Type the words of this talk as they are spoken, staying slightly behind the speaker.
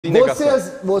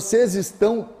Vocês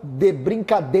estão de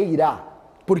brincadeira,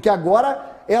 porque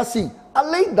agora é assim,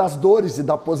 além das dores e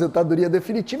da aposentadoria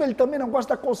definitiva, ele também não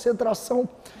gosta da concentração.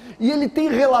 E ele tem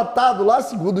relatado lá,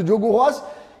 segundo o Diogo Rossi,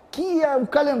 que é o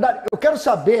calendário. Eu quero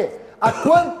saber há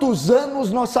quantos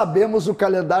anos nós sabemos o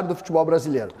calendário do futebol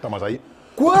brasileiro. Tá, mas aí...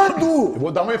 Quando? Eu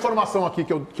vou dar uma informação aqui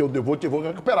que eu vou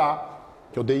recuperar,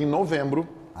 que eu dei em novembro.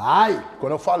 Ai!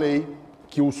 Quando eu falei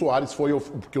que o Suaréz foi...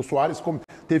 Porque o Suaréz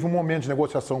teve um momento de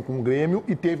negociação com o Grêmio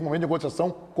e teve um momento de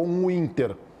negociação com o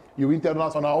Inter. E o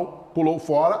Internacional pulou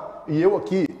fora, e eu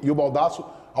aqui e o Baldasso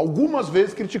algumas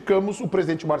vezes criticamos o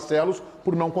presidente Barcelos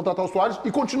por não contratar o Suaréz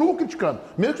e continuo criticando.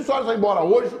 Mesmo que o Suaréz vá embora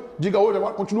hoje, diga hoje,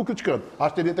 agora, continuo criticando. Acho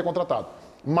que deveria ter contratado.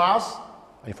 Mas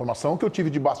a informação que eu tive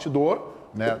de bastidor,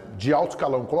 né, de alto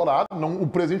escalão colorado, o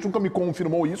presidente nunca me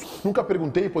confirmou isso, nunca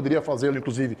perguntei, poderia fazê-lo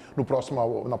inclusive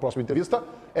na próxima entrevista,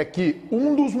 é que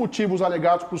um dos motivos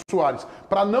alegados para o Suaréz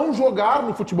para não jogar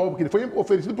no futebol, porque ele foi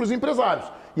oferecido para os empresários,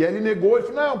 e aí ele negou, ele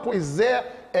falou, não, pois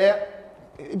é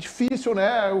difícil,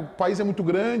 né? O país é muito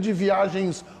grande,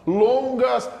 viagens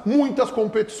longas, muitas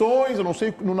competições. Eu não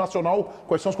sei no Nacional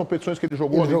quais são as competições que ele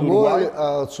jogou. Ele jogou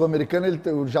a Sul-Americana, ele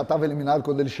já estava eliminado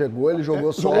quando ele chegou, ele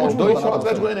jogou só o dois só o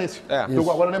Atlético Goianiense.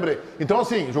 Jogou agora, lembrei. Então,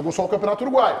 assim, jogou só o Campeonato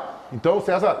Uruguaio. Então,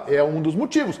 César, é um dos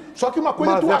motivos. Só que uma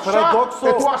coisa é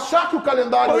tu achar que o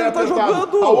calendário é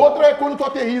apertado. A outra é quando tu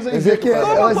aterriza e vê que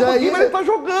mas aí ele tá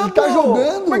jogando. Ele tá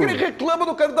jogando. Como é que ele reclama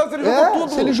do calendário se ele jogou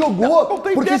tudo? Se ele jogou,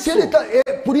 porque se ele tá...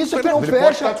 Por isso que não fecha.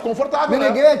 Pode estar desconfortável,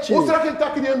 Meneghete. Né? Ou será que ele está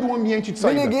criando um ambiente de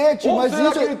saída? Meneghete, mas será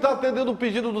isso... que ele está atendendo o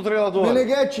pedido do treinador?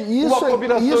 Meneghete, isso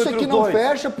é que não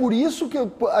fecha, por isso que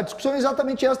a discussão é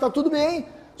exatamente essa, tá tudo bem.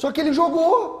 Só que ele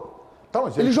jogou. Tá,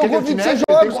 mas ele jogou 26 jogos.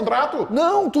 Ele tem contrato?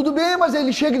 Não, tudo bem, mas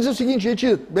ele chega e diz o seguinte,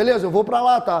 gente, beleza, eu vou pra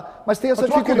lá, tá? Mas tem essa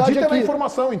dificuldade aqui. Na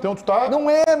informação, então tu tá... Não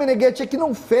é, Meneghete, é que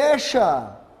não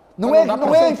fecha. Não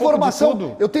é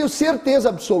informação. Eu tenho certeza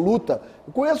absoluta.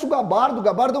 Eu conheço o Gabardo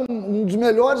é um dos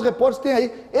melhores repórteres que tem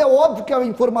aí. É óbvio que a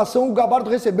informação o Gabardo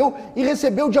recebeu e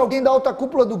recebeu de alguém da alta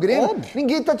cúpula do Grêmio. Óbvio.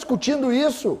 Ninguém está discutindo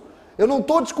isso. Eu não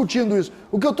estou discutindo isso.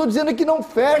 O que eu estou dizendo é que não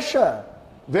fecha.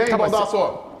 Vem,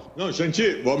 Baldasso. Não,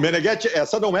 gente, Meneghete,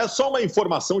 essa não é só uma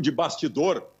informação de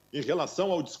bastidor em relação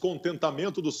ao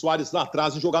descontentamento do Suaréz lá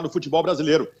atrás em jogar no futebol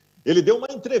brasileiro. Ele deu uma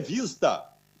entrevista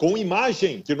com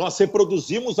imagem que nós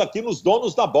reproduzimos aqui nos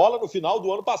Donos da Bola no final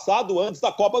do ano passado, antes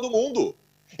da Copa do Mundo,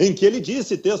 em que ele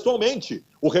disse textualmente,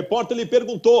 o repórter lhe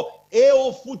perguntou, e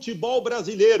o futebol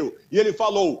brasileiro? E ele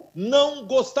falou, não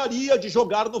gostaria de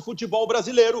jogar no futebol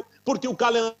brasileiro, porque o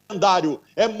calendário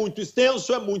é muito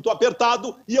extenso, é muito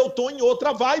apertado, e eu tô em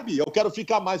outra vibe, eu quero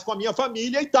ficar mais com a minha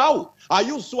família e tal.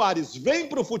 Aí o Suaréz vem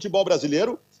para o futebol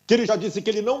brasileiro, que ele já disse que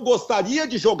ele não gostaria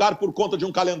de jogar por conta de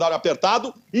um calendário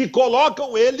apertado, e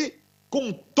colocam ele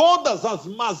com todas as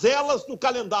mazelas do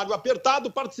calendário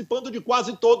apertado, participando de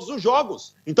quase todos os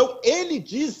jogos. Então, ele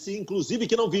disse, inclusive,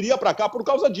 que não viria para cá por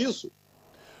causa disso.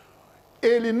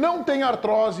 Ele não tem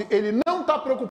artrose, ele não está preocupado